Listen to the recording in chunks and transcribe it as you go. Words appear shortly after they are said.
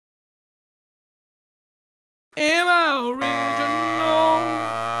original.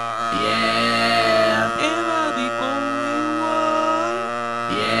 Yeah. Am I the only one?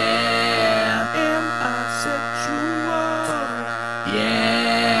 Yeah. Am I sexual?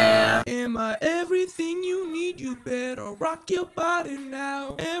 Yeah. Am I everything you need? You better rock your body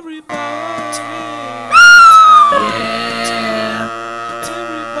now, everybody. Yeah.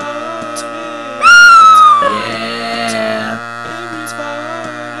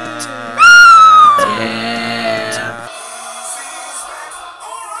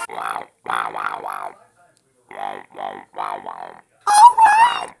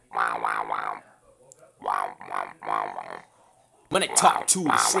 When I talk to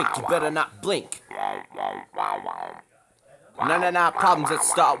the shrink, you better not blink. Nah, problems that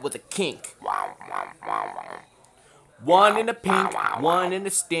start with a kink. One in the pink, one in the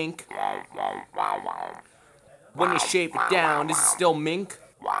stink. When you shave it down, is it still mink?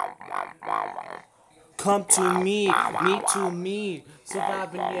 Come to me to me.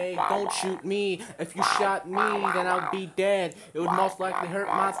 Surviving, yeah, don't shoot me. If you shot me, then I'll be dead. It would most likely hurt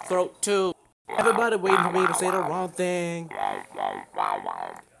my throat too. Everybody waiting for me to say the wrong thing.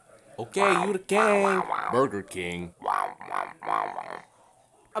 Okay, you the king. Burger King.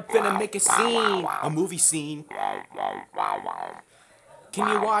 I'm finna make a scene, a movie scene. Can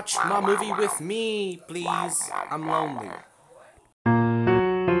you watch my movie with me, please? I'm lonely.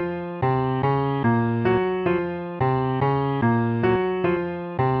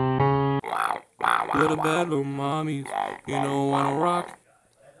 You're the bad little mommies, you don't wanna rock.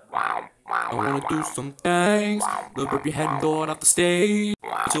 I wanna do some things. Look up your head and throw it off the stage.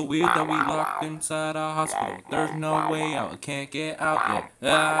 It's so weird that we locked inside our hospital. There's no way out, I can't get out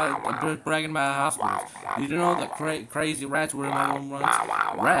yet. I'm just bragging about hospitals. You know that crazy rats were in my home runs?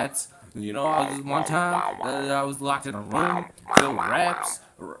 Rats? You know, one time I was locked in a room filled with rats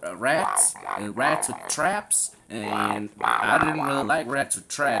with traps, and I didn't really like rats with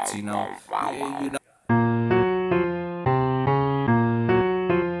traps, you know.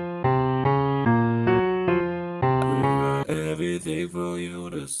 Everything for you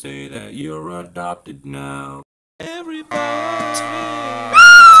to say that you're adopted now. Everybody,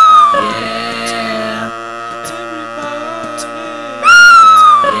 yeah.